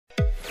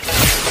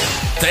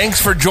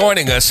Thanks for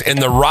joining us in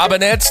the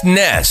Robinett's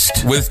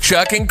Nest with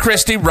Chuck and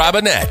Christy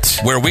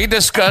Robinett, where we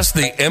discuss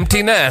the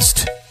empty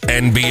nest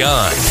and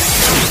beyond.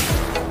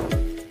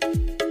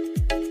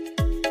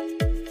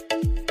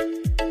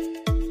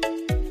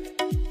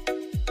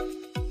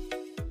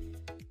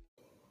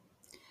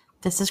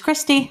 This is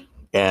Christy.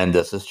 And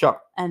this is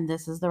Chuck. And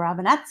this is the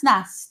Robinett's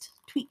Nest.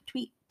 Tweet,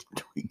 tweet.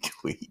 Tweet,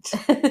 tweet.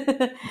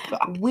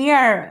 We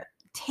are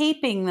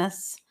taping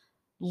this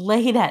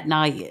late at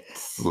night.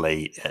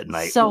 Late at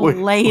night. So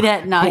late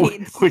at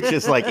night. Which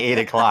is like 8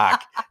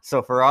 o'clock.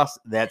 So for us,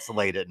 that's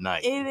late at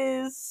night. It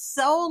is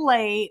so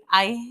late.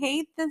 I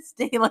hate this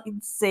daylight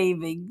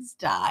savings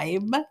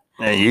time.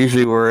 And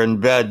usually we're in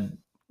bed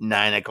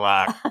 9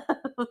 o'clock,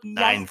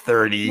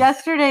 9:30.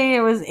 Yesterday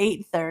it was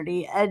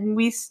 8:30, and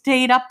we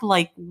stayed up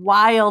like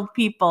wild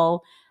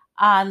people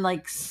on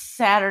like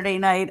Saturday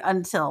night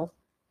until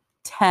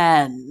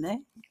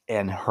 10.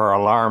 And her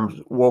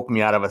alarm woke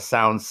me out of a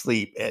sound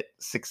sleep at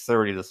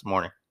 6:30 this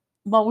morning.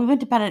 Well, we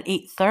went to bed at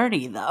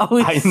 8:30 though.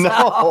 I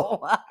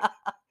know.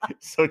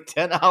 So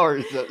 10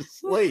 hours of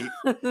sleep.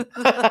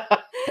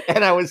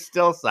 And I was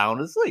still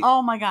sound asleep.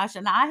 Oh my gosh.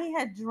 And I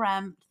had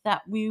dreamt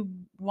that we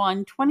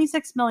won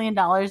 $26 million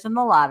in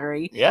the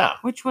lottery. Yeah.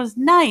 Which was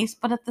nice.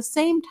 But at the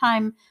same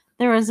time,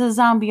 there was a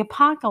zombie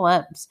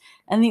apocalypse.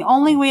 And the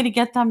only way to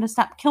get them to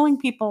stop killing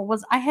people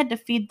was I had to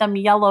feed them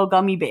yellow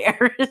gummy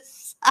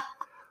bears.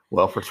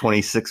 Well, for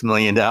 $26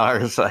 million,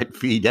 I'd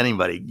feed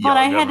anybody. But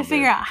I had to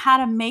figure out how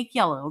to make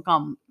yellow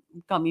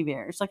gummy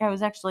bears. Like I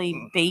was actually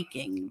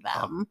baking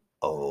them.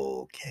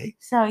 Okay.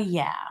 So,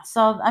 yeah.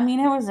 So, I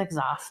mean, it was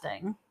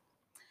exhausting.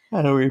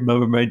 I don't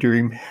remember my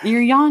dream.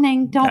 You're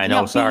yawning. Don't I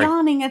know, sorry. be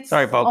yawning. It's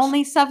sorry, folks.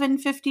 Only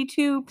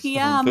 7:52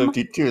 p.m.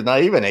 7:52,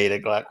 not even 8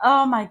 o'clock.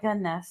 Oh, my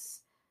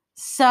goodness.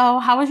 So,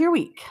 how was your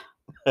week?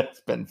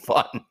 It's been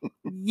fun.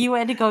 You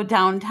had to go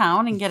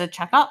downtown and get a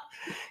checkup?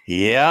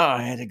 Yeah,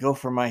 I had to go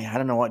for I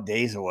don't know what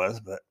days it was,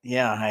 but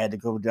yeah, I had to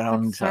go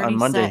down on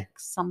Monday.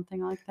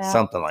 Something like that.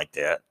 Something like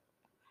that.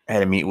 I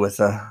had to meet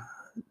with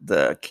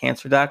the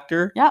cancer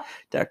doctor, yep,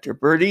 Dr.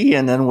 Birdie,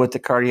 and then with the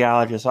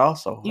cardiologist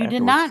also. You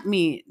did not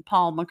meet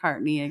Paul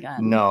McCartney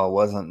again. No, it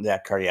wasn't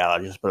that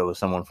cardiologist, but it was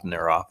someone from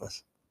their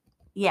office.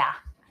 Yeah.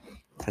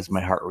 Because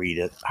my heart rate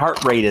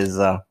is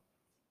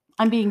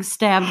I'm being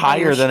stabbed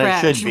higher than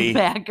it should be.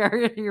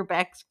 Your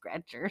back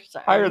scratcher.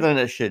 Sorry. Higher than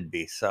it should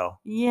be. So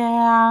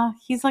yeah,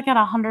 he's like at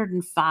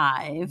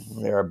 105.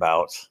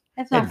 Thereabouts.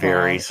 It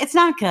varies. Good. It's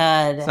not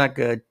good. It's not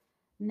good.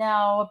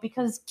 No,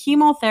 because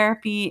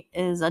chemotherapy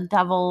is a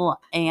devil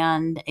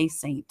and a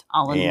saint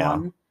all in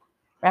one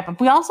wrap up.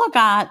 We also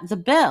got the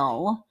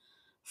bill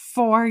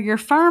for your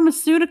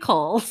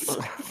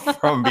pharmaceuticals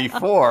from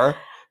before.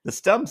 The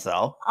stem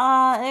cell.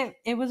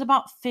 It was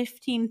about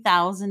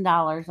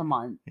 $15,000 a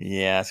month.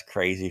 Yeah, it's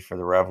crazy for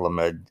the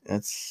Revlimid.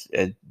 It's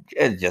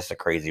just a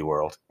crazy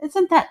world.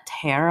 Isn't that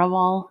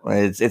terrible?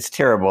 It's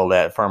terrible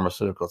that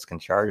pharmaceuticals can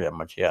charge that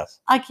much. Yes,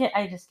 I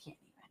just can't even.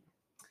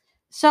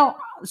 So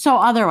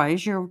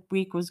otherwise, your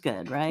week was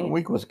good, right? The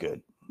week was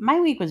good. My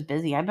week was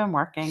busy. I've been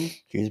working.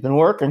 She's been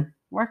working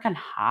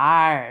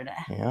hard.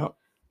 Yeah.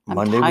 I'm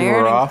Monday we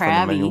were off,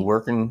 and then you're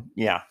working.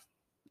 Yeah.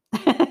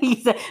 He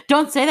said,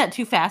 "Don't say that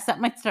too fast. That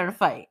might start a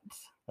fight."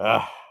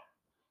 I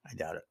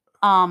doubt it.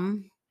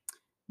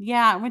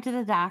 Yeah, I went to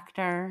the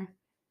doctor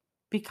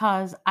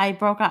because I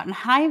broke out in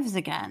hives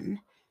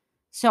again.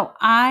 So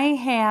I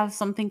have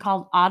something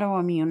called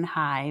autoimmune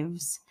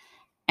hives,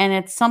 and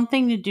it's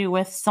something to do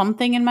with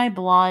something in my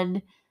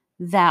blood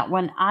that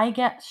when I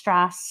get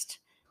stressed,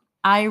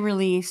 I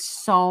release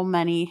so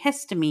many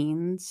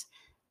histamines.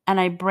 And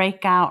I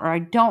break out, or I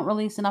don't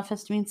release enough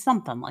histamine,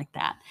 something like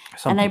that.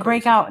 And I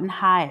break out in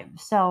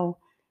hives. So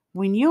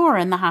when you were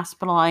in the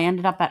hospital, I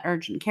ended up at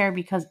urgent care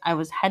because I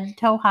was head to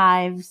toe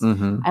hives.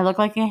 Mm-hmm. I looked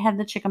like I had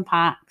the chicken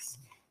pox.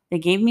 They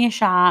gave me a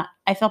shot.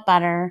 I felt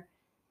better.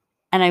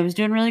 And I was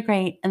doing really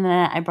great. And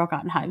then I broke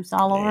out in hives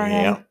all over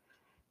again.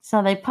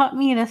 So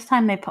this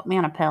time they put me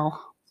on a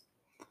pill.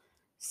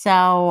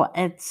 So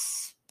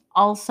it's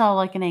also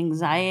like an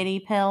anxiety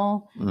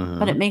pill,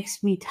 but it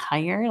makes me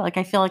tired. Like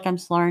I feel like I'm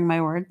slurring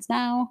my words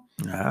now.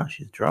 Ah,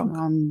 she's drunk.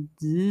 I'm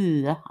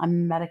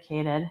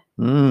medicated.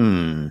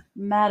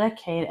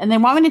 Medicated. And they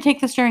want me to take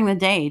this during the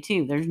day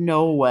too. There's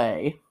no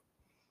way.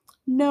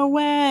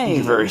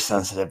 You're very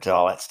sensitive to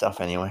all that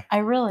stuff anyway. I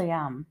really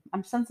am.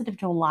 I'm sensitive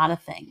to a lot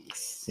of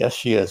things. Yes,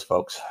 she is,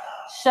 folks.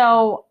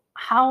 So,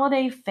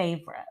 holiday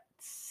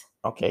favorites.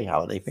 Okay,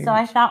 holiday favorites. So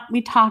I thought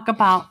we'd talk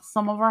about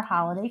some of our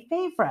holiday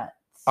favorites.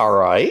 All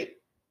right.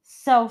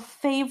 So,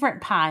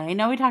 favorite pie. I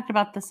know we talked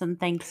about this in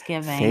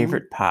Thanksgiving.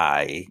 Favorite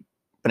pie.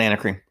 Banana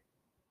cream.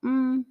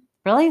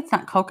 Really? It's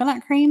not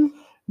coconut cream?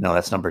 No,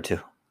 that's number 2.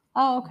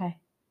 Oh, okay.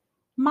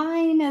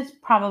 Mine is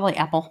probably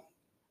apple.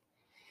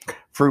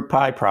 Fruit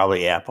pie,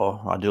 probably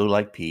apple. I do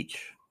like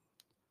peach.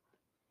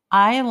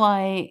 I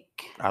like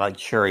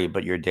cherry,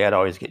 but your dad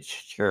always gets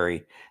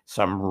cherry,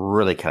 so I'm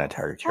really kind of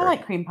tired of cherry. I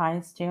like cream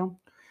pies too.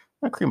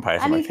 Cream pie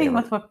is my favorite. Anything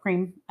with whipped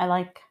cream, I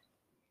like.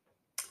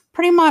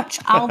 Pretty much,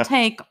 I'll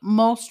take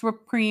most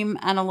whipped cream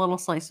and a little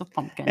slice of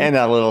pumpkin. And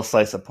a little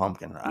slice of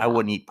pumpkin. I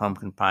wouldn't eat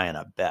pumpkin pie in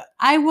a bet.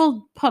 I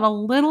will put a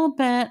little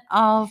bit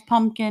of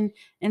pumpkin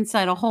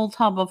inside a whole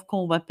tub of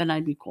Cool Whip, and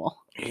I'd be cool.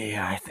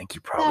 Yeah, I think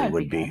you probably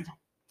would be. Good.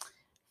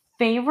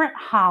 Favorite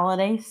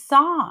holiday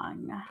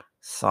song?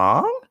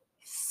 Song?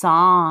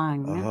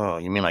 Oh,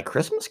 you mean like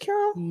Christmas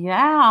Carol?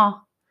 Yeah.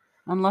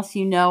 Unless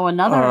you know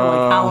another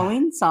like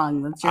Halloween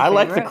song that's your favorite.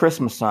 I like the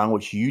Christmas song,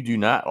 which you do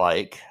not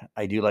like.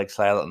 I do like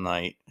Silent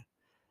Night.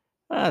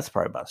 That's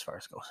probably about as far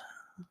as it goes.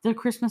 The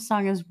Christmas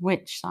song is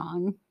which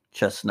song?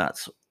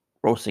 Chestnuts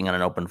roasting on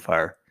an open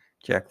fire.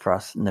 Jack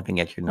Frost nipping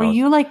at your nose. Well,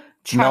 you like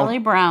Charlie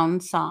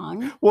Brown's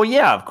song. Well,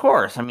 yeah, of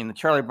course. I mean, the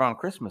Charlie Brown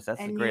Christmas.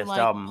 That's and the greatest you like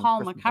album.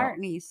 Paul Christmas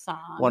McCartney's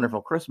song.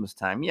 Wonderful Christmas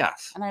Time.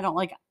 Yes. And I don't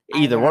like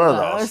either one of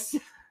those.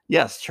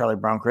 Yes, Charlie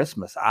Brown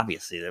Christmas.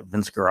 Obviously, the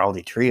Vince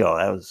Guaraldi trio.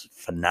 That was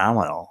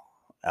phenomenal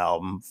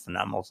album,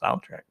 phenomenal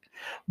soundtrack.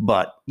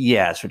 But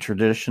yeah, it's a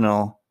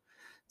traditional,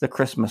 the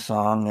Christmas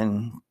song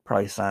and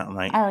probably Silent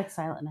Night. I like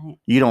Silent Night.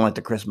 You don't like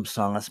the Christmas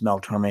song. That's Mel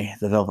Torme,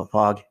 The Velvet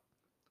Fog.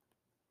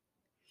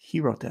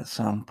 He wrote that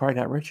song. Probably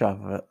got rich off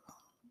of it.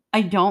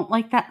 I don't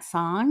like that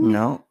song.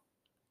 No.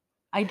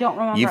 I don't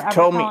remember You've ever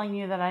told telling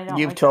you that I don't.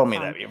 You've told me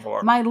that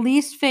before. My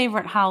least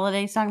favorite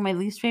holiday song, my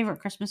least favorite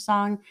Christmas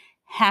song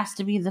has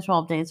to be The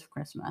 12 Days of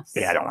Christmas.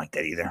 Yeah, I don't like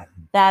that either.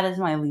 That is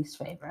my least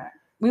favorite.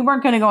 We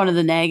weren't going to go into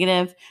the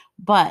negative,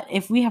 but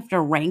if we have to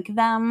rank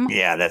them,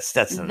 yeah, that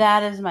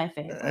is my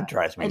favorite. That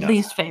drives me nuts.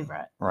 Least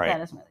favorite. Right.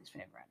 That is my least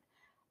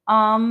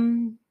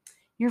favorite.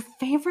 Your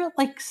favorite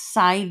like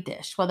side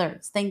dish, whether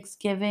it's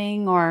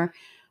Thanksgiving or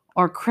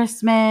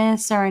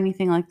Christmas or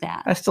anything like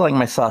that. I still like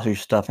my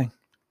sausage stuffing.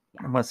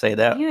 Yeah. I'm gonna say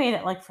that. You ate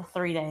it like for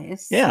 3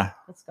 days. Yeah.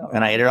 Let's go.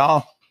 And I ate it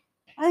all.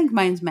 I think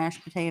mine's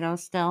mashed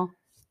potatoes still.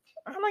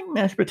 I like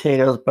mashed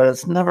potatoes, but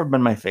it's never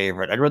been my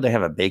favorite. I'd rather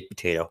have a baked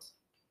potato.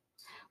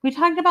 We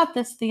talked about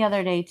this the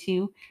other day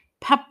too.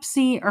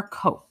 Pepsi or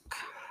Coke?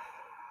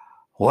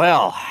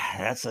 Well,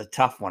 that's a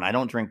tough one. I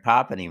don't drink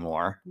pop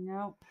anymore.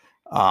 Nope.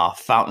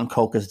 Fountain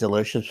Coke is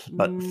delicious,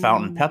 but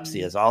Fountain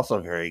Pepsi is also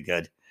very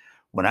good.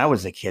 When I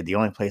was a kid, the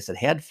only place that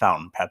had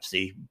Fountain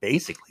Pepsi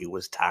basically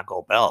was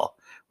Taco Bell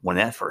when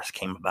that first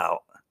came about.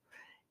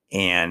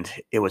 And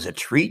it was a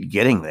treat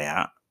getting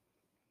that.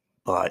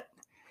 But,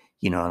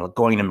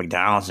 going to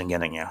McDonald's and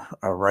getting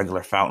a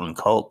regular Fountain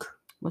Coke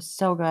was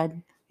so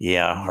good.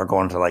 Yeah, or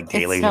going to like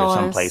Dailies or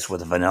someplace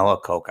with vanilla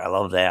Coke. I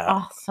love that.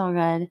 Oh, so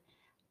good.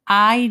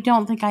 I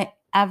don't think I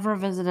ever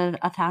visited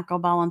a Taco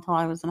Bell until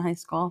I was in high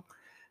school.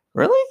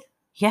 Really?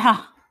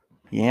 Yeah.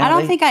 Yeah. I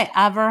don't think I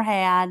ever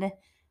had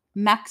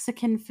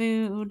Mexican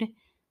food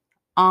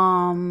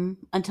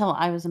until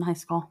I was in high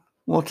school.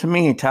 Well, to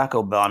me,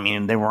 Taco Bell, I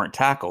mean, they weren't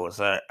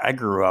tacos. I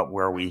grew up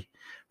where we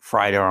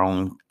fried our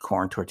own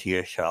corn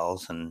tortilla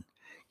shells and,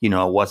 it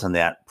wasn't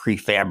that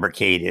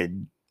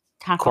prefabricated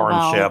Taco corn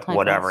Bell chip, type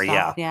whatever. of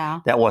stuff,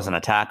 yeah. That wasn't a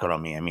taco to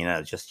me. I mean,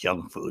 that was just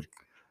junk food.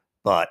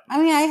 But I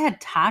mean, I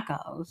had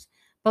tacos,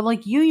 but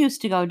like you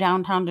used to go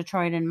downtown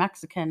Detroit in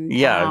Mexican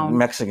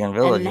Mexican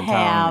Village in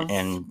town,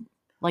 and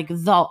like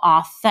the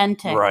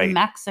authentic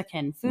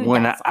Mexican food.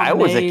 When I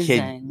was a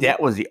kid,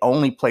 that was the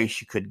only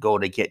place you could go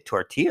to get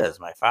tortillas.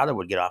 My father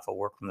would get off of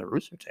work from the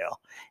Rooster Tail,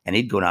 and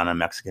he'd go down to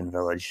Mexican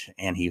Village,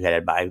 and he had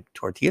to buy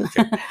tortillas.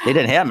 They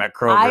didn't have them at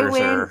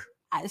Kroger's.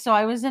 So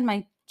I was in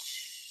my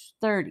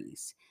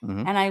 30s,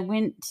 and I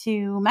went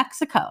to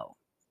Mexico.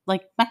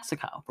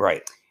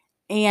 Right.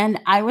 And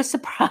I was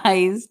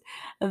surprised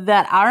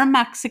that our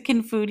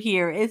Mexican food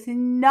here is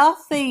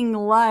nothing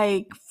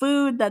like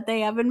food that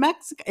they have in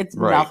Mexico. It's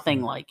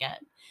nothing like it.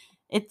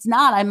 It's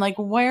not. I'm like,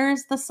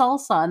 where's the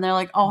salsa? And they're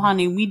like, oh,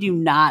 honey, we do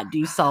not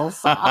do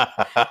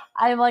salsa.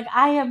 I'm like,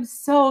 I am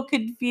so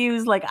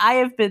confused. Like, I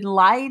have been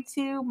lied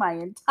to my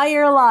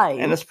entire life.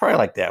 And it's probably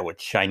like that with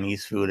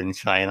Chinese food in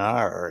China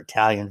or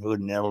Italian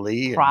food in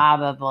Italy.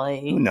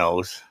 Probably. Who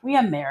knows? We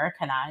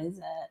Americanize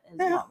it, is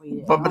what we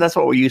do. But that's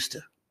what we're used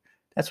to.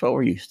 That's what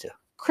we're used to.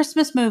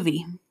 Christmas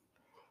movie.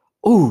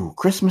 Ooh,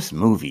 Christmas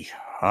movie.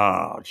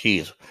 Oh,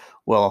 geez.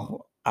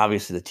 Well,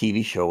 obviously the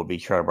TV show would be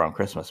Charlie Brown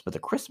Christmas, but the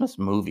Christmas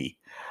movie,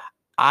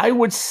 I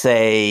would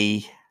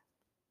say,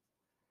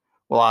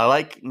 well, I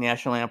like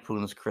National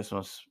Lampoon's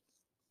Christmas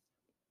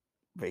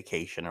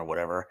Vacation or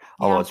whatever,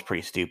 although it's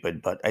pretty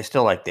stupid, but I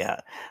still like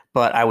that.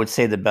 But I would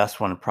say the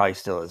best one probably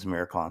still is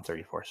Miracle on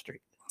 34th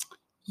Street.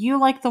 You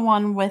like the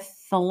one with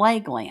the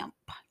leg lamp,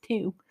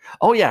 too.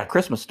 Oh, yeah,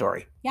 Christmas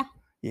Story. Yeah.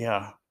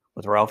 Yeah,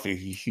 with Ralphie,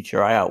 you shoot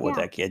your eye out with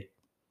that kid.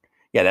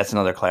 Yeah, that's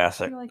another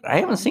classic. I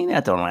haven't seen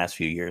that though in the last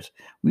few years.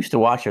 We used to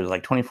watch it. It was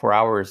like 24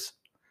 hours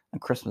on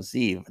Christmas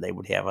Eve. They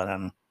would have it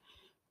on.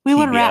 We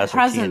would wrap TBS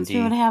presents. TNT.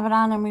 We would have it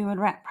on, and we would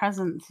wrap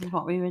presents. Is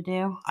what we would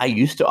do. I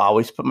used to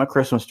always put my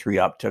Christmas tree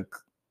up to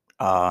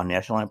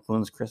National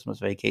Lampoon's Christmas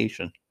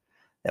Vacation.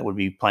 That would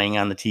be playing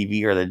on the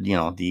TV or the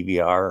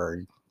DVR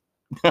or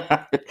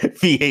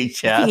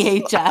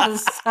VHS.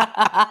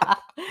 VHS.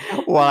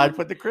 Well, I'd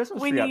put the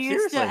Christmas when tree you up.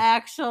 used Seriously. to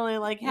actually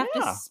have to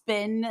Yeah.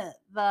 spin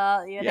the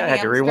I had to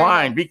hamster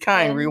rewind. that Be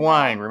kind, spins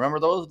rewind. it. Remember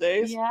those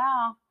days?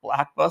 Yeah.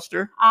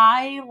 Blockbuster?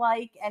 I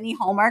like any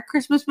Hallmark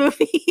Christmas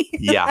movie.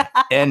 Yeah,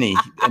 any.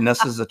 And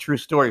this is a true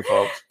story,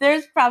 folks.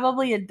 There's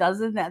probably a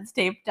dozen that's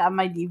taped on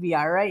my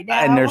DVR right now.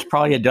 And there's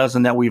probably a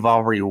dozen that we've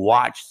already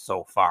watched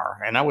so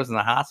far. And I was in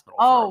the hospital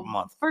for a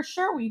month. For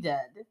sure we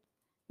did.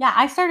 Yeah,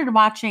 I started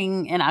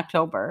watching in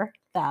October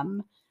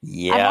them.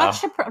 Yeah. I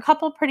watched a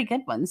couple of pretty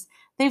good ones.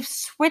 They've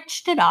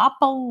switched it up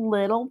a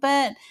little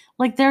bit.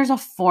 Like there's a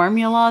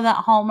formula that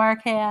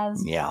Hallmark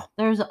has. Yeah.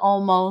 There's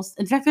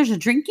in fact, there's a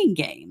drinking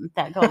game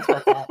that goes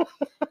with it.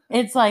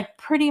 It's like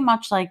pretty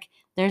much like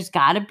there's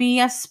got to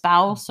be a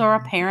spouse or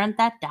a parent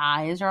that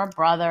dies or a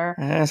brother,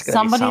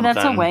 somebody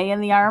that's away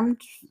in the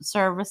armed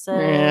services.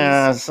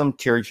 Yeah, some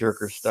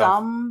tearjerker stuff.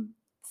 Some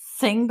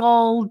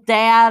single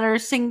dad or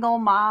single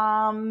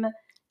mom.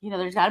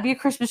 There's got to be a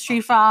Christmas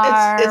tree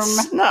farm.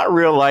 It's not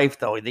real life,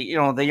 though.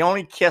 They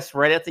only kiss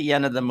right at the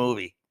end of the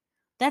movie.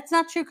 That's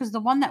not true, because the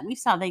one that we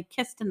saw, they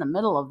kissed in the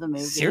middle of the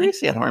movie.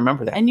 Seriously? I don't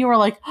remember that. And you were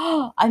like,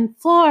 oh, I'm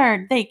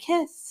floored. They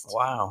kissed.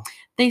 Wow.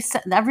 They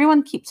said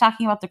everyone keeps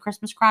talking about the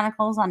Christmas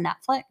Chronicles on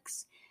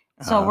Netflix.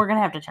 So we're going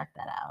to have to check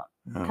that out,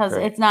 because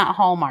it's not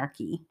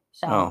Hallmarky.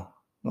 So. Oh,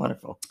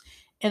 wonderful.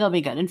 It'll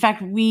be good. In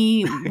fact,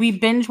 we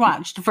binge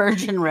watched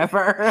Virgin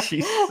River.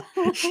 She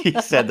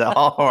said the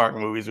Hallmark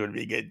movies would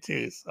be good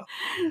too.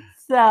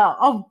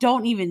 So,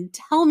 don't even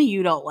tell me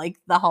you don't like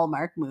the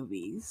Hallmark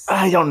movies.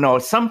 I don't know.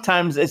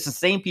 Sometimes it's the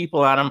same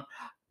people on them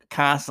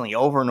constantly,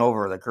 over and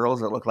over. The girls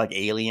that look like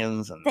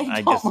aliens, and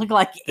they don't look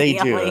like they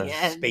aliens.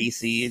 do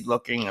spacey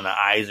looking, and the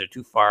eyes are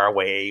too far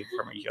away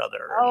from each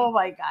other. Oh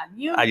my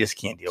God! I just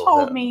can't deal with it.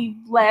 Told me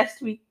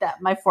last week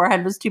that my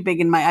forehead was too big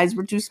and my eyes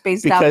were too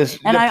spaced out,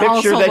 and the I picture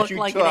also that looked you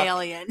like took an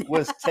alien.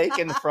 was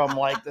taken from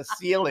like the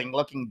ceiling,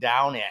 looking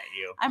down at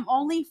you. I'm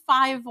only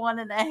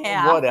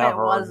 5'1.5".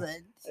 Whatever. It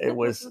wasn't. It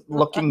was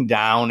looking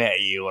down at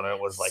you, and it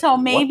was like. So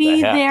maybe what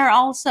the heck? they're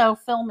also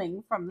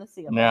filming from the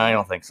ceiling. No, I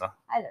don't think so.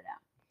 I don't know.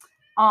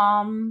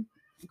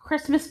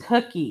 Christmas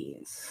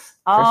cookies.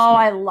 Oh,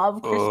 I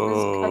love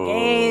Christmas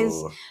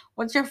cookies.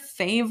 What's your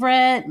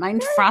favorite?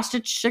 Mine's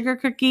frosted sugar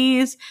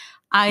cookies.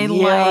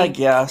 I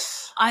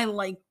guess. I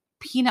like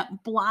peanut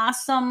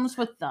blossoms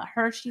with the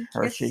Hershey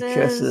Kisses. Hershey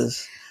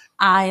Kisses.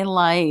 I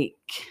like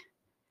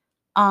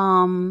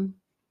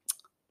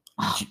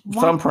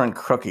thumbprint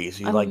cookies.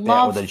 You like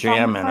that with the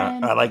jam in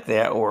it. I like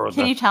that. Or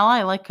can you tell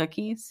I like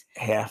cookies?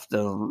 Half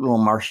the little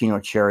maraschino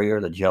cherry or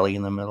the jelly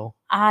in the middle.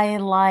 I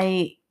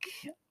like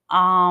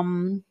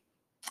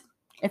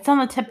it's on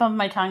the tip of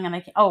my tongue, and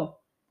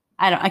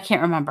I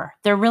can't remember.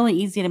 They're really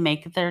easy to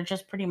make. They're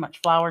just pretty much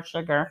flour,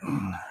 sugar,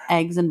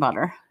 eggs, and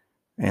butter.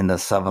 And the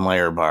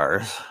 7-layer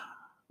bars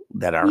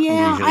that are usually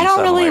I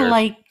don't really layers.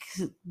 Like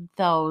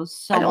those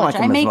so much. Like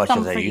them I make as much them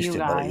as I for used you to,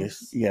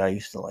 guys. But I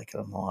used to like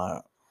them a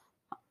lot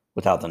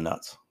without the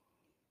nuts.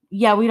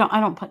 Yeah, I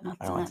don't put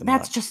nuts in it.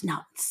 That's just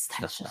nuts.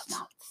 That's just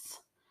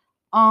nuts.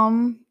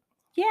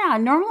 Yeah,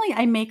 normally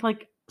I make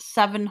like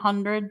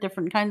 700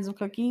 different kinds of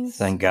cookies.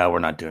 Thank God we're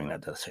not doing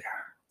that this year.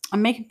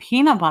 I'm making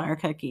peanut butter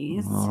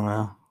cookies. Oh,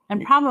 well.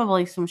 And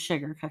probably some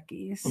sugar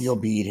cookies. You'll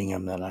be eating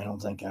them then. I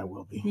don't think I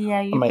will be.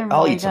 Yeah,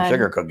 I'll eat some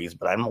sugar cookies,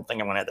 but I don't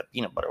think I'm going to have the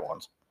peanut butter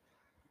ones.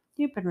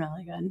 You've been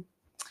really good.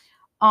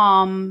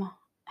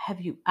 Have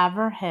you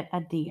ever hit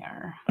a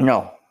deer?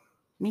 No.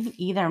 Me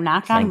either.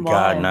 Knock on wood. Thank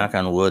God, knock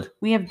on wood.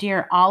 We have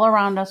deer all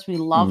around us. We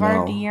love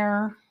our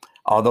deer.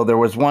 Although there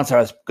was once I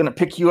was going to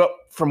pick you up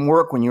from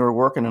work when you were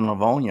working in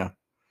Livonia.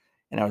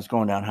 And I was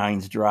going down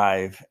Hines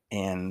Drive,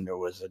 and there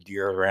was a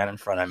deer ran in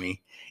front of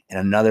me and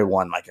another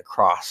one like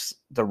across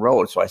the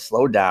road. So I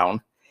slowed down,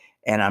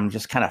 and I'm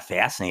just kind of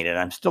fascinated.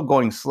 I'm still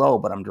going slow,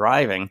 but I'm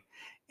driving,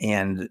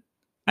 and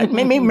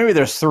maybe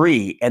there's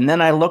 3. And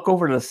then I look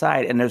over to the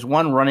side, and there's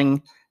one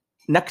running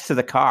next to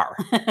the car.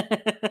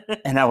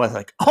 And I was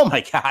like, oh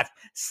my God,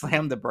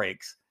 slam the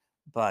brakes.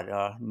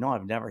 But no,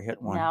 I've never hit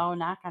one. No,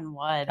 knock on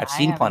wood. I've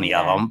seen plenty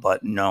of them,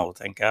 but no,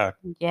 thank God.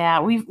 Yeah,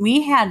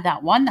 we had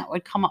that one that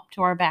would come up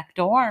to our back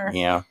door.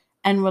 Yeah.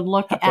 And would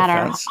look at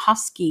our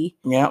husky.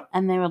 Yeah.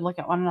 And they would look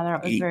at one another.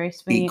 It was very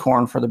sweet. Eat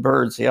corn for the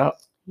birds. Yeah.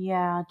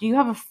 Yeah. Do you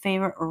have a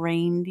favorite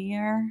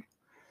reindeer?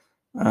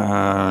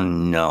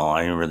 No,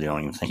 I really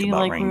don't even think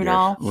about reindeer.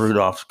 Rudolph?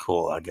 Rudolph's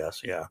cool, I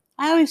guess. Yeah.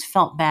 I always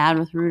felt bad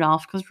with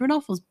Rudolph because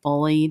Rudolph was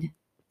bullied.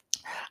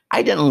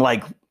 I didn't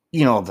like,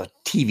 the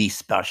TV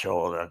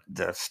special,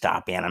 the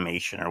stop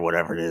animation or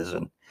whatever it is.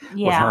 And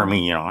with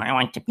Hermie, I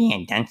want to be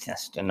a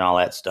dentist and all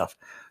that stuff.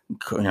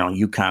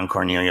 Yukon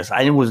Cornelius.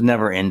 I was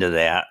never into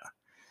that.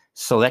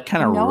 So that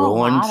kind of ruined. I know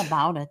a lot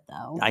about it,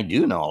 though. I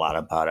do know a lot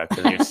about it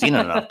because I've seen it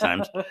enough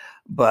times.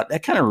 But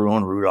that kind of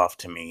ruined Rudolph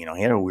to me.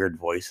 He had a weird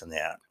voice in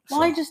that.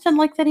 Well, I just didn't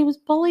like that he was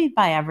bullied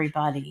by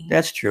everybody.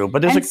 That's true.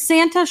 But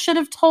Santa should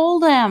have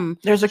told him.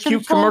 There's a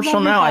cute commercial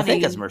now. I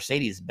think it's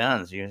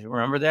Mercedes-Benz. You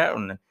remember that?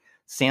 When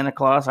Santa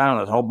Claus, I don't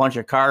know, there's a whole bunch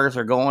of cars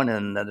are going,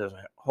 and there's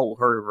a whole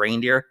herd of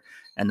reindeer.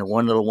 And the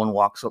one little one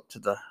walks up to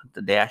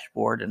the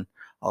dashboard, and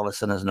all of a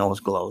sudden his nose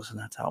glows. And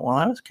that's how,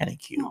 that was kind of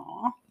cute.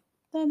 Aww.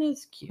 That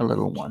is cute. a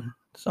little one.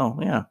 So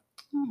yeah,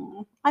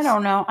 Oh, I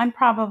don't know. I'm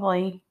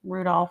probably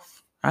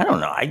Rudolph. I don't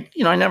know.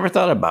 I never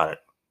thought about it.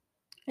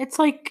 It's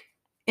like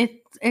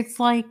it's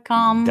like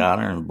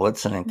Donner and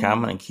Blitzen and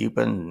Comet and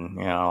Cupid and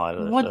all that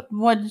other stuff.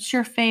 what's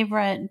your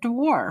favorite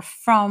dwarf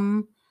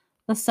from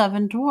the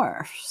Seven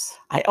Dwarfs?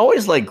 I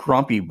always like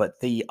Grumpy, but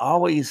they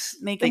always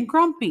Make him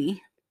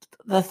grumpy.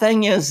 The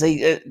thing is,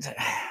 I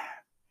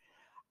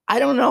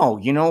don't know.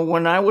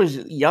 When I was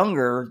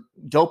younger,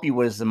 Dopey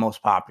was the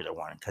most popular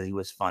one because he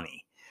was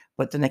funny.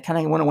 But then they kind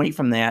of went away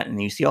from that,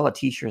 and you see all the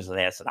T-shirts of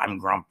that said "I'm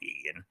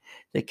grumpy," and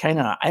they kind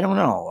of, I don't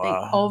know,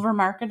 They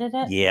over-marketed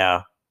it.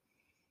 Yeah,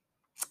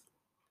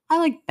 I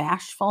like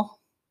Bashful.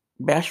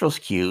 Bashful's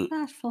cute.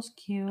 Bashful's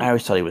cute. I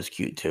always thought he was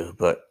cute too,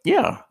 but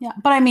yeah.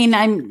 But I mean,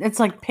 it's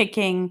like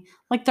picking,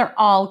 like they're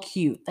all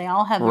cute. They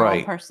all have their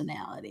own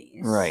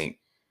personalities. Right.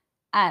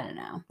 I don't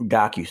know.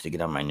 Doc used to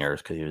get on my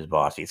nerves because he was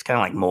bossy. It's kind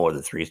of like Mo of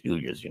the Three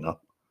Stooges,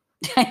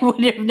 I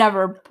would have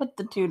never put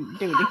the two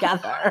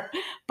together,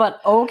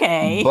 but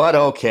okay.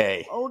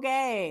 Okay.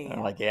 Okay.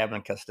 Like Abbott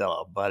and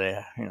Costello,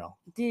 but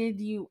Did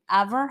you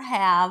ever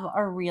have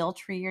a real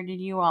tree, or did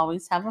you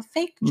always have a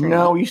fake tree?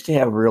 No, we used to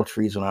have real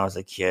trees when I was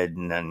a kid,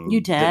 and then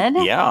you did.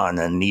 And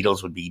then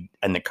needles would be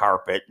in the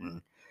carpet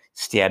and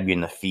stab you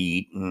in the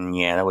feet, and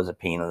that was a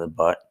pain in the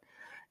butt.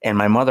 And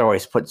my mother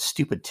always put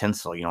stupid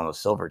tinsel, the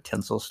silver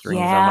tinsel strings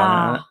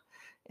on it,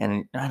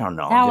 and I don't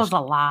know, that was a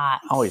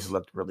lot. Always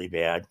looked really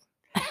bad.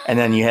 And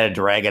then you had to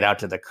drag it out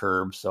to the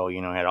curb, so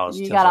had all this.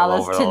 You got all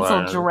this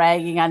tinsel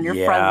dragging on your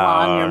front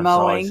lawn. You're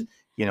mowing.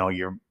 So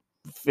you're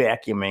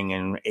vacuuming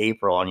in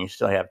April, and you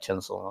still have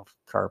tinsel on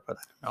the carpet.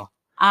 I don't know.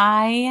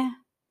 I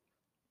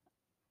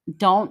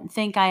don't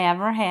think I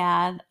ever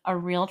had a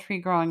real tree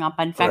growing up.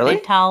 In fact, Really? I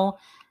tell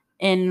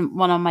in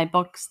one of my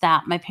books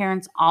that my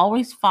parents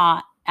always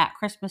fought at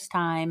Christmas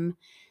time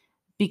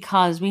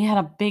because we had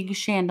a big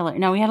chandelier.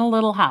 Now, we had a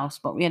little house,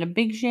 but we had a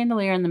big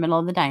chandelier in the middle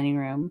of the dining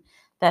room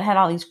that had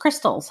all these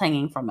crystals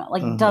hanging from it,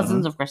 like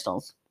dozens of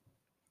crystals.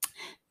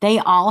 They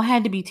all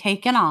had to be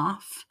taken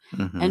off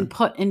and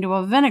put into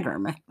a vinegar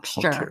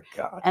mixture.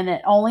 Oh, and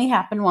it only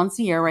happened once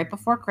a year, right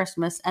before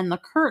Christmas. And the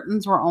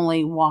curtains were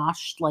only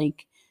washed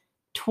like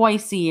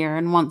twice a year,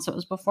 and once it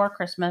was before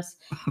Christmas.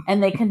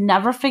 And they could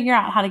never figure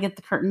out how to get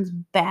the curtains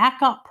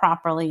back up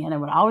properly, and it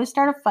would always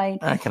start a fight.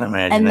 I can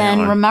imagine. And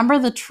then remember,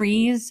 the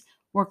trees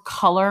were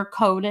color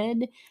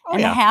coded,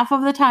 and half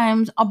of the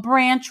times a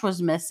branch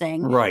was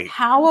missing. Right.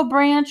 How a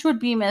branch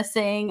would be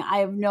missing, I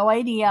have no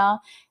idea.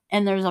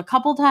 And there's a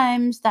couple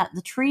times that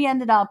the tree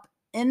ended up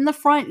in the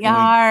front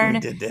yard. We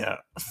did that.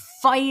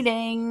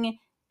 Fighting,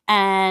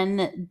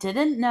 and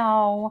didn't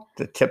know.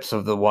 The tips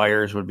of the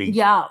wires would be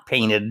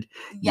painted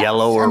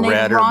yellow or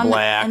red or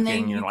black,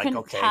 and you're like,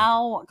 okay,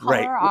 tell what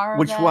color are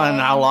which they? one?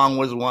 How long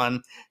was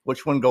one?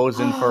 Which one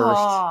goes in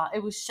first?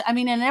 It was. I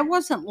mean, and it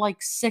wasn't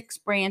like 6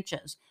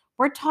 branches.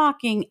 We're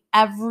talking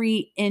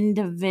every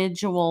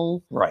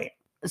individual branch.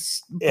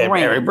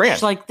 Every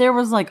branch. Like there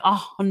was like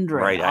 100.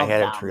 Right. I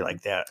had a tree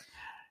like that.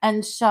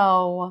 And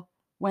so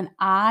when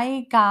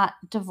I got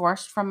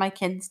divorced from my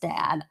kid's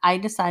dad, I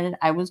decided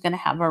I was going to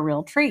have a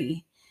real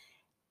tree.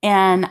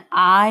 And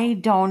I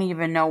don't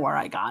even know where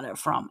I got it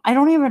from. I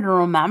don't even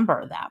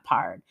remember that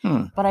part.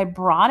 But I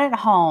brought it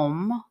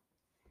home,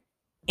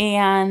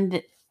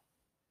 and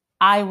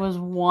I was,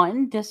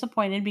 1,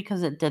 disappointed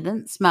because it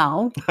didn't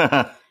smell.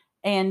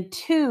 And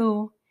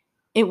 2,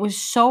 it was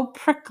so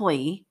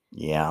prickly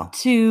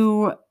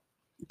to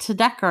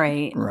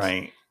decorate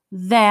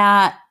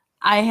that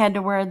I had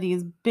to wear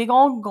these big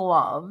old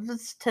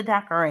gloves to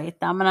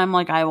decorate them. And I'm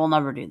like, I will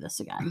never do this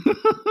again.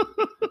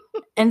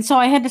 And so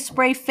I had to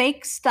spray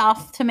fake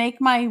stuff to make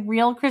my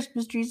real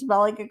Christmas tree smell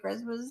like a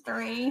Christmas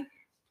tree.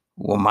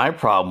 Well, my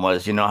problem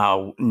was,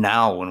 how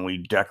now when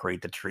we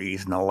decorate the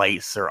trees and the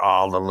lights are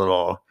all the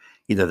little,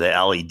 either the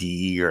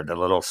LED or the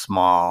little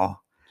small.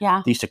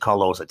 Yeah. They used to call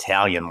those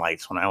Italian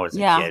lights when I was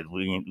a kid.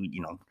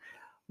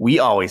 We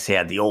always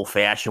had the old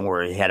fashioned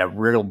where it had a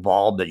real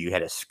bulb that you had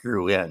to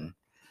screw in.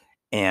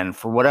 And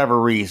for whatever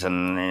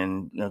reason,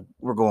 and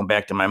we're going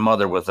back to my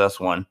mother with this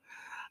one,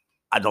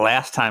 the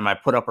last time I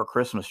put up her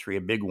Christmas tree,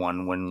 a big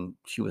one, when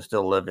she was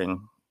still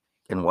living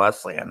in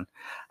Westland,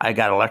 I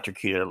got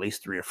electrocuted at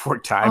least 3 or 4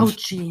 times. Oh,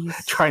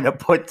 jeez. Trying to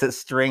put the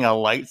string of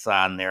lights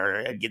on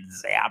there. I'd get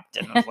zapped,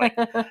 and it was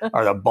like,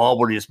 or the bulb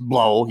would just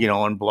blow,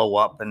 and blow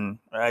up. And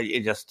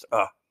it just,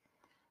 so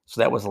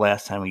that was the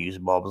last time we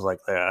used bulbs like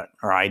that,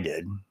 or I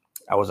did.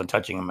 I wasn't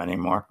touching them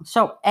anymore.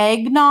 So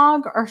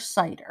eggnog or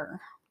cider?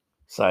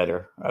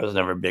 Cider. I was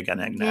never big on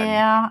eggnog.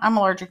 Yeah, I'm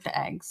allergic to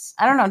eggs.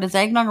 I don't know. Does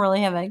eggnog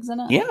really have eggs in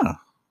it? Yeah. Oh.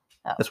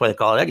 That's why they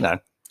call it eggnog.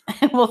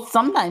 Well,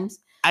 sometimes.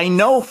 I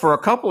know for a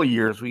couple of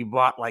years we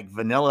bought like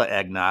vanilla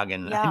eggnog,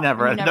 and I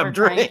never ended up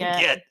drinking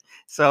it.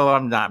 So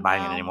I'm not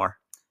buying it anymore.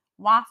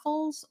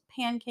 Waffles,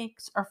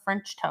 pancakes, or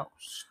French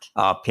toast?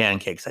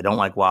 Pancakes. I don't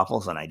like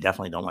waffles, and I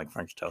definitely don't like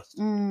French toast.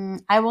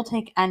 I will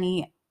take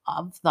any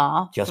of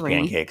the Just 3.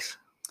 Pancakes.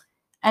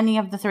 Any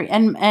of the 3.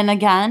 And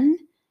again,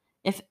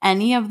 if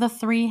any of the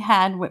 3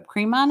 had whipped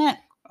cream on it,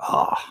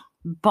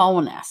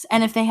 bonus.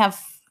 And if they have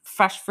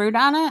fresh fruit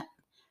on it.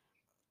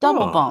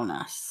 Double Oh.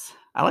 bonus.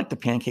 I like the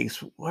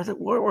pancakes. What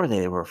were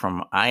they? They were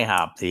from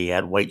IHOP. They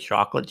had white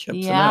chocolate chips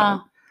Yeah. in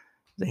it.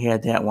 They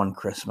had that one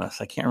Christmas.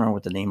 I can't remember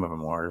what the name of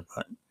them were,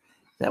 but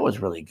that was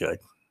really good.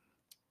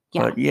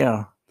 Yeah. But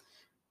yeah.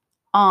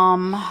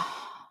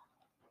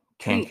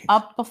 Tree Pancakes.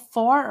 up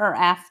before or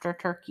after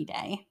Turkey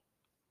Day?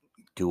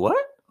 Do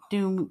what?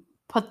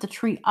 Put the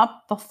tree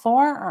up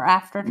before or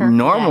after Turkey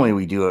Normally Day?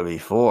 we do it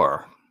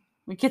before.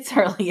 It gets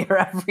earlier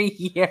every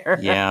year.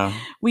 Yeah.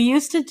 We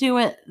used to do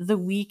it the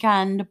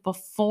weekend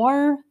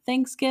before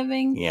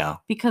Thanksgiving. Yeah.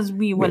 Because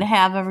we would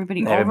have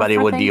everybody over Everybody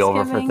for would be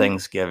over for Thanksgiving,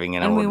 Thanksgiving,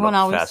 and it we would wouldn't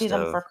look always festive. see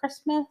them for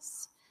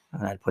Christmas.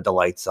 And I'd put the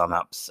lights on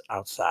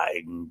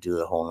outside and do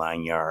the whole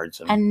 9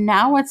 yards. And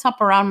now it's up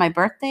around my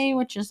birthday,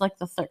 which is like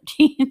the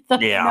 13th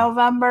of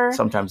November.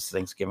 Sometimes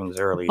Thanksgiving's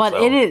early. But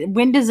so.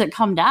 when does it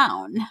come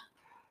down?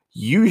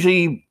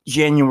 Usually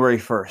January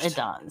 1st. It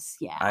does,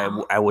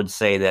 yeah. I would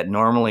say that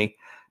normally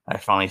I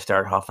finally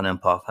start huffing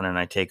and puffing and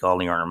I take all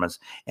the ornaments.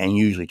 And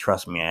usually,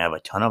 trust me, I have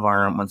a ton of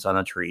ornaments on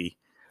a tree.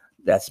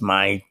 That's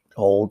my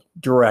whole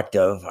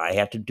directive. I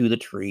have to do the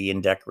tree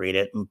and decorate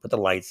it and put the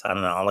lights on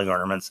and all the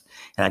ornaments.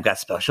 And I've got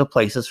special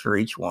places for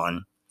each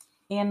one.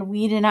 And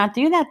we did not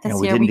do that this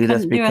And we year. didn't do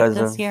this couldn't because do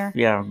it this year.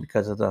 Yeah,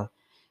 because of the...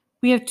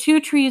 We have 2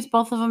 trees.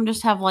 Both of them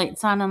just have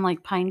lights on and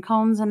like pine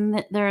cones.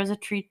 And there is a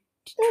tree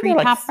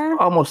like topper.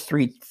 Almost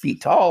 3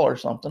 feet tall or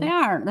something. They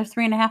are. They're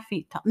 3.5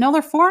 feet tall. No,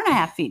 they're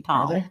 4.5 feet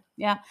tall. Are they?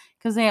 Yeah,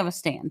 because they have a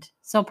stand.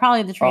 So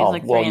probably the tree is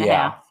like 3.5.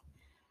 Yeah.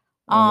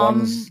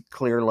 One's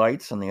clear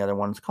lights and the other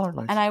one's colored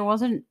lights. And I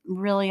wasn't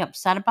really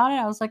upset about it.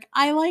 I was like,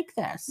 I like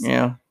this.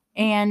 Yeah.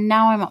 And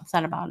now I'm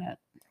upset about it.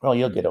 Well,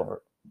 you'll get over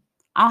it.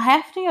 I'll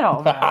have to get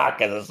over it.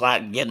 Because it's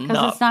not getting up.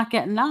 Because it's not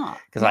getting up.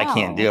 Because I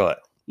can't do it.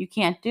 You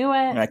can't do it.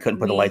 And I couldn't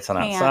put the lights on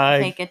can't outside.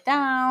 Take it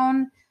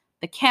down.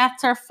 The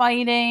cats are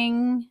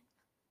fighting.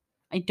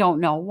 I don't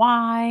know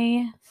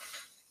why.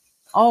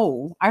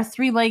 Oh, our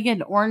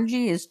 3-legged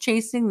orangey is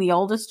chasing the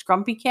oldest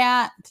grumpy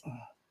cat.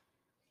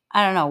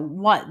 I don't know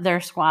what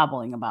they're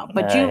squabbling about.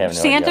 But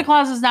Santa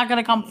Claus is not going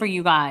to come for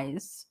you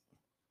guys.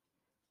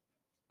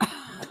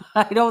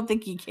 I don't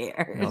think he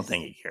cares. I don't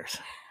think he cares.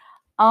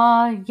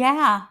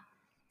 Yeah.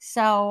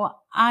 So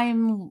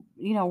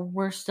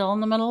we're still in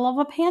the middle of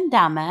a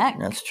pandemic.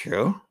 That's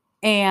true.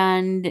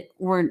 And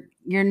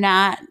you're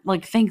not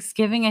like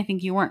Thanksgiving. I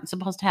think you weren't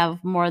supposed to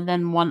have more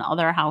than one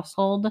other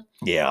household.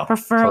 Yeah.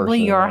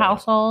 Preferably your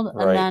household.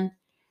 Right. And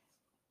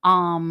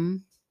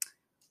then,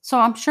 so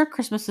I'm sure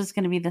Christmas is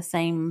going to be the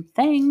same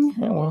thing.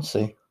 Yeah, we'll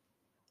see.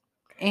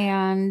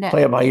 And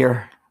play it by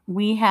ear.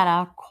 We had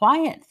a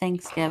quiet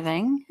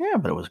Thanksgiving. Yeah,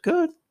 but it was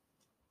good.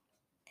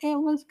 It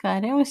was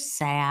good. It was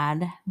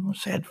sad. It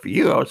was sad for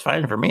you. It was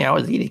fine for me. I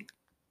was eating.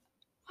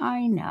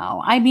 I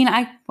know. I mean,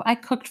 I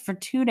cooked for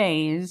 2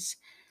 days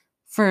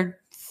for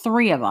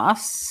 3 of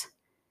us,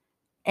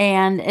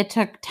 and it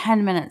took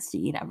 10 minutes to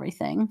eat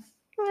everything.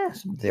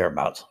 Yes,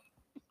 thereabouts.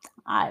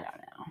 I don't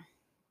know.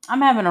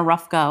 I'm having a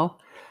rough go.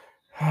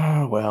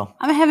 Well.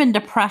 I'm having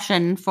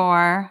depression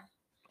for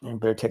You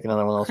better take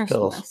another one of those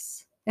Christmas.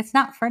 pills. It's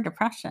not for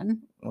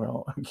depression.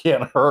 Well, it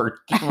can't hurt.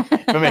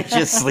 If it makes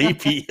you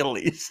sleepy, at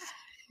least.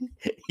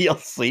 You'll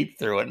sleep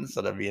through it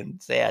instead of being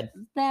sad.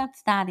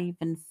 That's not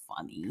even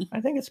funny.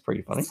 I think it's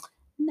pretty funny.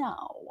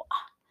 No.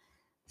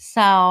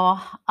 So,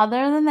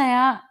 other than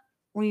that,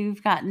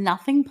 we've got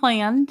nothing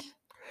planned.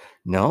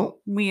 No.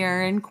 We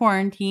are in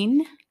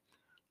quarantine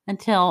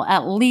until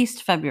at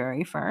least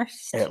February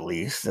 1st. At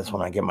least. That's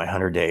when I get my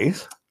 100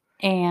 days.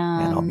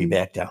 And I'll be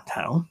back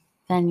downtown.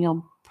 Then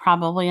you'll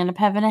probably end up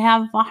having to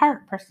have a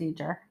heart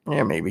procedure.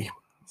 Yeah, maybe.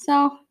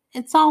 So,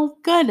 it's all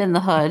good in the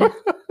hood.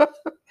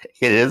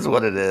 It is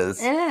what it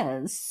is. It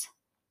is.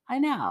 I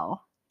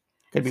know.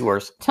 Could be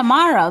worse.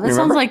 Tomorrow. This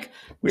sounds like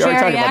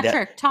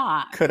geriatric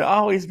talk. Could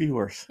always be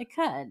worse. It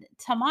could.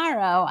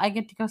 Tomorrow, I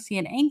get to go see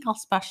an ankle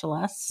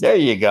specialist. There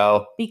you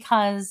go.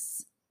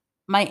 Because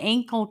my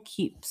ankle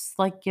keeps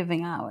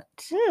giving out.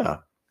 Yeah.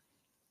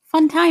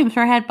 Fun times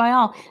were had by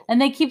all.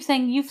 And they keep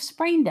saying, you've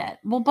sprained it.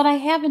 Well, but I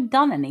haven't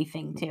done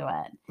anything to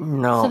it.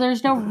 No. So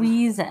there's no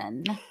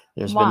reason.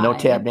 There's been no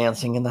tap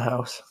dancing in the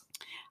house.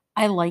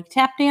 I like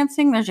tap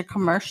dancing. There's a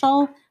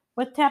commercial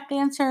with tap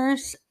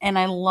dancers, and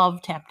I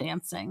love tap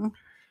dancing.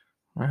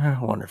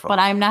 Wonderful. But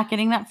I'm not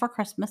getting that for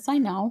Christmas, I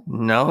know.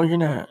 No, you're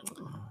not.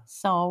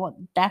 So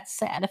that's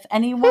sad. If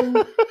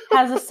anyone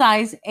has a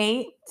size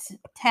 8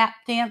 tap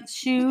dance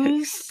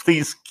shoes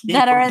please keep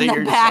that them are in to the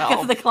yourself. back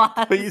of the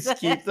closet, Please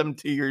keep them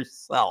to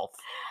yourself.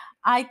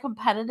 I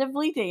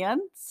competitively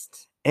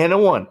danced. And a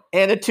 1,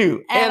 and a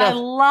 2, and I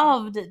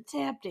loved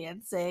tap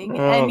dancing.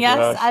 Oh, and yes,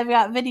 gosh. I've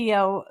got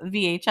video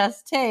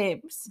VHS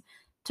tapes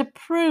to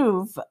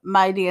prove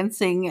my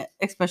dancing,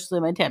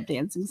 especially my tap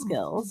dancing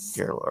skills.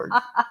 Dear Lord.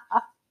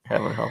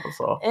 Heaven help us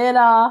all.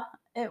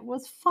 It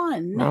was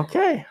fun.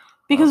 Okay.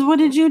 Because what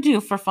did you do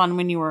for fun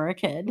when you were a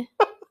kid?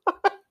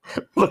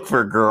 Look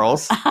for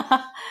girls.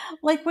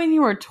 Like when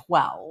you were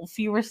 12,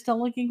 you were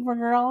still looking for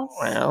girls?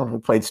 Well, we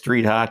played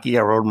street hockey.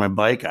 I rode my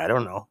bike. I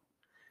don't know.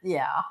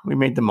 Yeah. We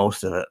made the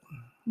most of it.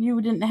 You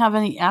didn't have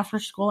any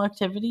after-school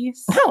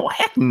activities? No,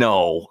 heck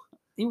no.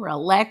 You were a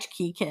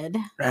latchkey kid.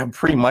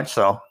 Pretty much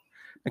so.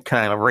 I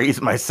kind of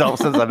raised myself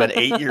since I've been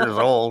 8 years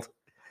old.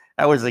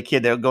 I was a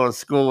kid that would go to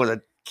school with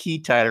a key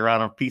tied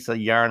around a piece of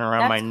yarn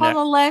around my neck. That's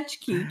called a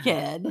latchkey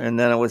kid. And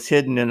then it was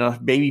hidden in a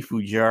baby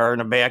food jar in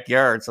the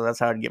backyard. So that's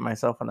how I'd get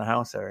myself in the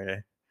house every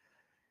day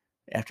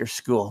after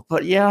school.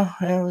 But yeah,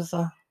 it was...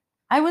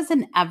 I was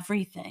in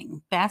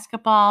everything.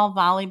 Basketball,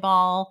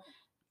 volleyball,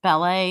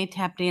 ballet,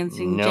 tap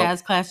dancing,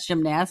 jazz class,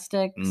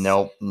 gymnastics.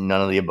 Nope,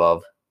 none of the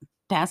above.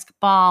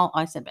 Basketball.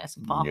 I said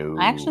basketball. No.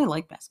 I actually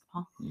like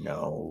basketball.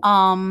 No.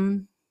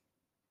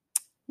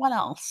 What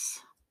else?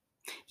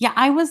 Yeah,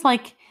 I was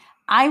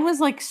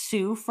like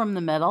Sue from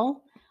The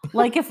Middle.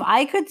 Like, if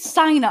I could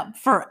sign up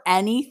for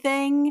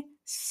anything,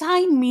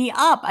 sign me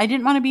up. I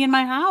didn't want to be in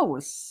my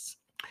house.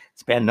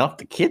 It's bad enough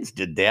the kids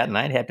did that, and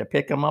I'd have to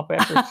pick them up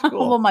after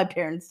school. Well, my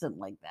parents didn't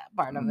like that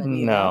part of it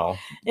either. No.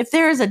 If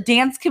there was a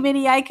dance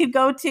committee I could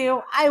go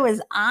to, I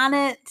was on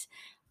it.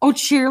 Oh,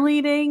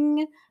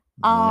 cheerleading.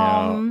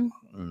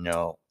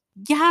 No.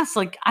 Yes,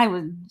 like I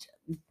was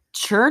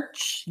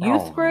church,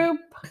 youth group.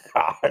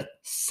 God.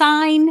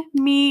 Sign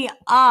me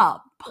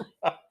up.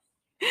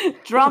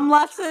 Drum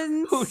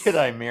lessons. Who did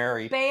I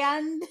marry?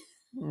 Band.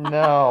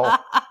 No.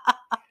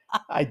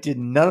 I did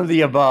none of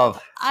the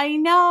above. I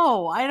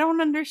know. I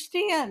don't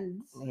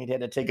understand. We'd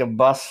had to take a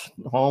bus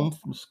home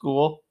from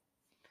school.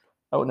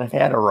 I wouldn't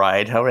have had a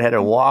ride. I would have had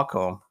to walk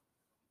home.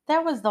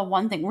 That was the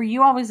one thing. Were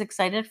you always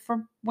excited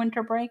for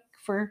winter break?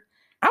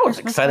 I was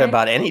excited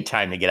about any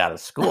time to get out of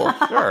school,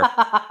 sure.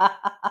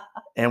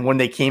 And when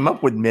they came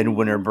up with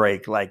midwinter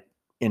break, like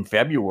in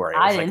February,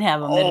 I didn't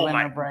have a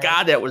midwinter break. Oh my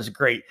God, that was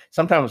great.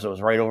 Sometimes it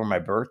was right over my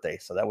birthday,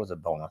 so that was a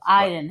bonus.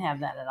 I didn't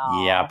have that at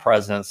all. Yeah,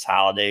 President's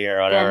holiday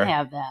or whatever. Didn't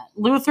have that.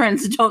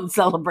 Lutherans don't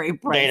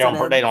celebrate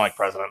presidents. They don't like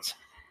presidents.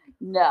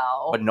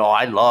 No. But no,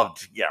 I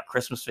loved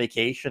Christmas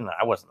vacation.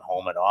 I wasn't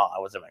home at all. I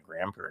was at my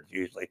grandparents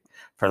usually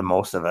for the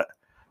most of it.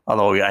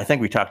 Although I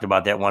think we talked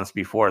about that once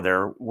before.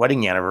 Their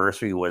wedding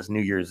anniversary was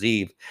New Year's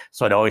Eve,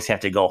 so I'd always have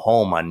to go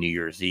home on New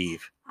Year's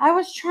Eve. I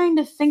was trying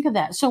to think of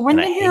that. So when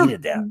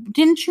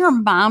didn't your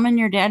mom and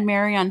your dad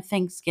marry on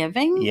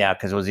Thanksgiving? Yeah,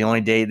 because it was the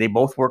only day they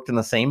both worked in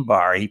the same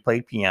bar. He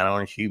played piano,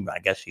 and I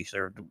guess she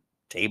served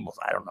tables.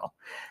 I don't know.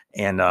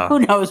 And who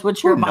knows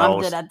what your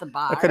mom did at the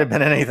bar? It could have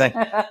been anything,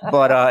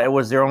 but it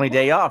was their only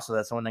day off, so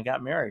that's when they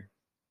got married.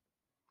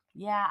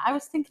 Yeah, I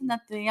was thinking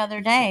that the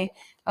other day.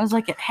 I was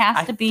like, it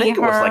has to be I think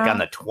her. it was like on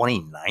the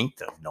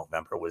 29th of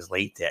November. It was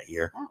late that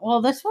year.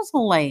 Well, this was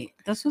late.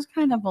 This was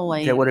kind of a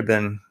late. It would have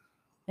been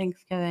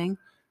Thanksgiving.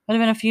 Would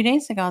have been a few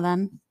days ago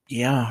then.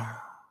 Yeah.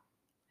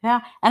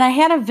 Yeah. And I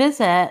had a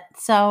visit.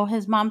 So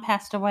his mom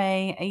passed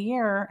away a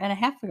year and a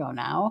half ago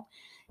now.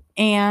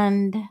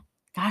 And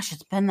gosh,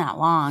 it's been that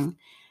long.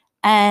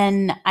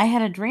 And I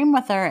had a dream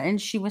with her,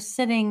 and she was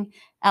sitting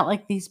at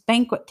like these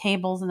banquet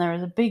tables, and there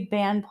was a big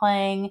band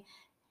playing.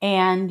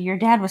 And your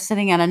dad was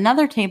sitting at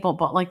another table,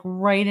 but like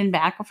right in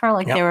back of her,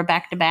 like they were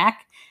back to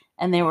back,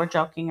 and they were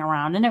joking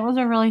around. And it was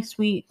a really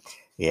sweet.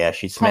 Yeah,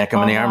 she'd smack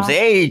him in the arms.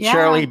 Hey,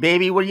 Charlie,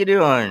 baby, what are you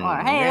doing? Or,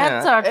 hey,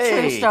 that's our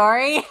true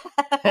story.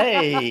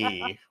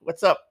 Hey,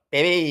 what's up,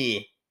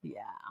 baby?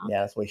 Yeah.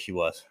 Yeah, that's the way she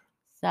was.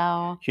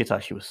 So she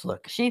thought she was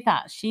slick. She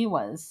thought she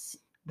was.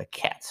 The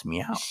cat's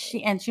meow.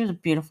 She was a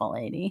beautiful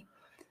lady.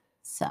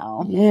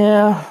 So.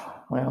 Yeah.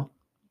 Well.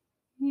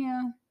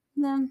 Yeah.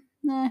 Then.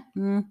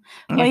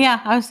 But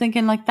yeah, I was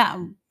thinking like that.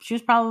 You're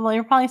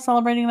probably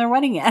celebrating their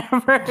wedding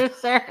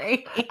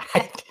anniversary.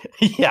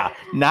 Yeah,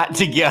 not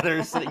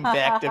together, sitting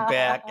back to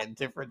back at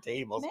different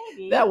tables.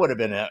 Maybe that would have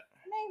been it.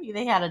 Maybe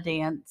they had a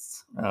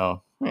dance.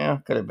 Oh, yeah,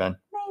 could have been.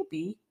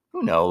 Maybe.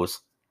 Who knows?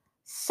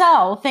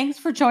 So, thanks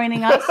for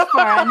joining us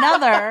for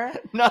another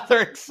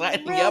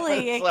exciting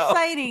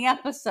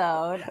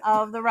episode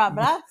of the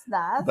Robinett's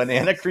Nest.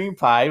 Banana cream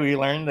pie. We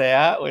learned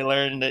that. We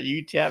learned that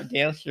you tap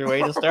danced your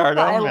way to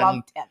stardom. I love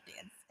tap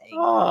dancing.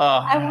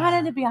 I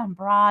wanted to be on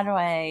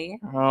Broadway.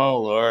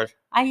 Oh, Lord.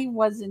 I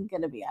wasn't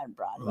going to be on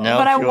Broadway, no,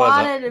 but I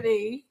wanted to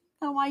be.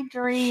 Oh, my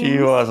dreams. She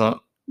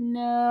wasn't.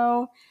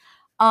 No.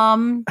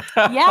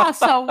 Yeah,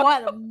 so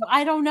what?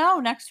 I don't know.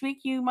 Next week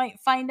you might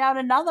find out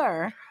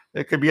another.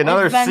 There could be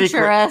another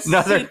secret.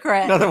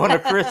 Another one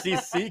of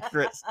Chrissy's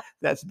secrets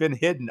that's been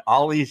hidden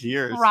all these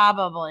years.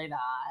 Probably not.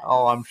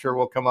 Oh, I'm sure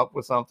we'll come up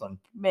with something.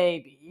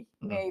 Maybe.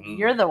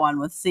 You're the one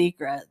with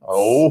secrets.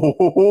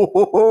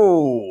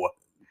 Oh,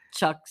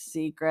 Chuck's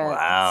secrets.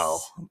 Wow.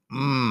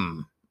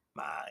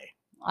 My.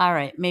 All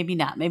right, maybe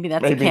not. Maybe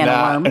that's a can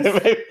of worms.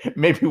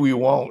 Maybe we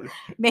won't.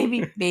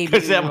 Maybe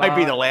because that might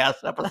be the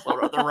last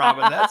episode of the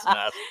Robinett's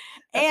Nest.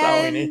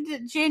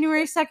 And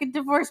January 2nd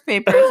divorce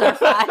papers are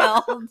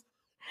filed.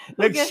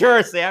 Make sure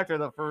it's after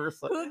the first,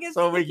 who gets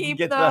so to we keep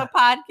can get the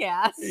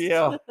podcast.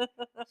 Yeah,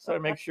 so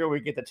make sure we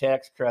get the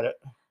tax credit.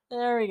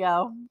 There we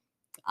go.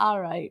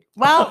 All right.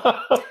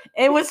 Well,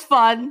 it was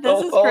fun.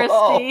 This is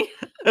Christy.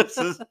 This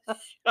is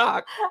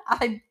shock.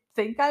 I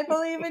think I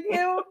believe in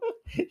you.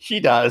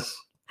 She does.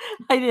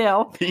 I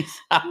do.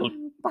 Peace out.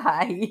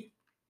 Bye.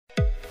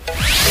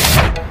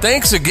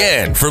 Thanks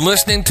again for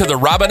listening to the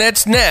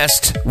Robinett's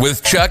Nest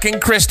with Chuck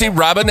and Christy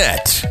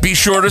Robinett. Be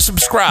sure to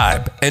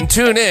subscribe and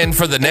tune in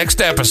for the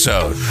next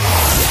episode.